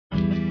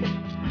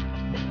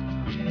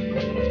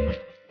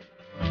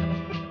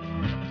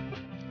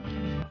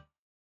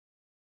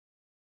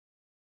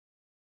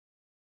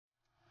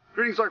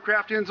Greetings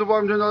LarpCraftians and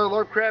welcome to another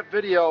LarpCraft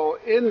video.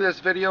 In this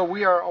video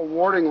we are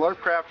awarding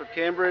LarpCraft of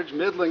Cambridge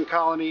Midland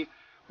Colony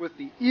with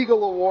the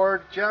Eagle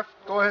Award. Jeff,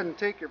 go ahead and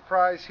take your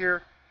prize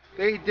here.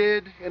 They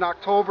did in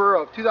October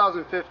of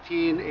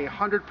 2015 a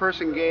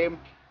 100-person game.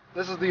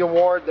 This is the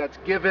award that's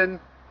given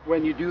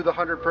when you do the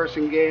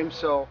 100-person game.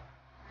 So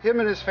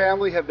him and his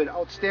family have been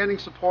outstanding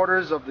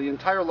supporters of the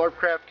entire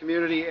LarpCraft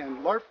community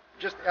and LARP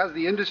just as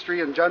the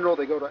industry in general.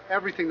 They go to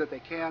everything that they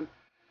can.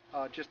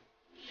 Just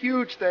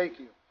huge thank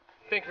you.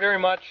 Thank you very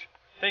much.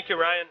 Thank you,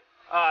 Ryan.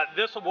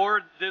 This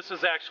award, this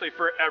is actually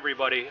for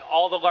everybody.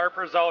 All the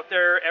LARPers out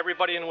there,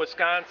 everybody in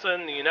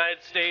Wisconsin, the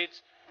United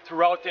States,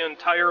 throughout the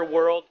entire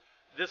world.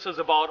 This is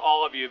about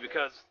all of you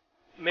because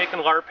making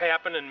LARP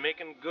happen and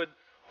making good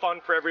fun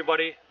for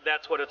everybody,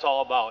 that's what it's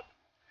all about.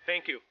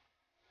 Thank you.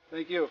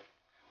 Thank you.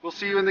 We'll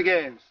see you in the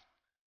games.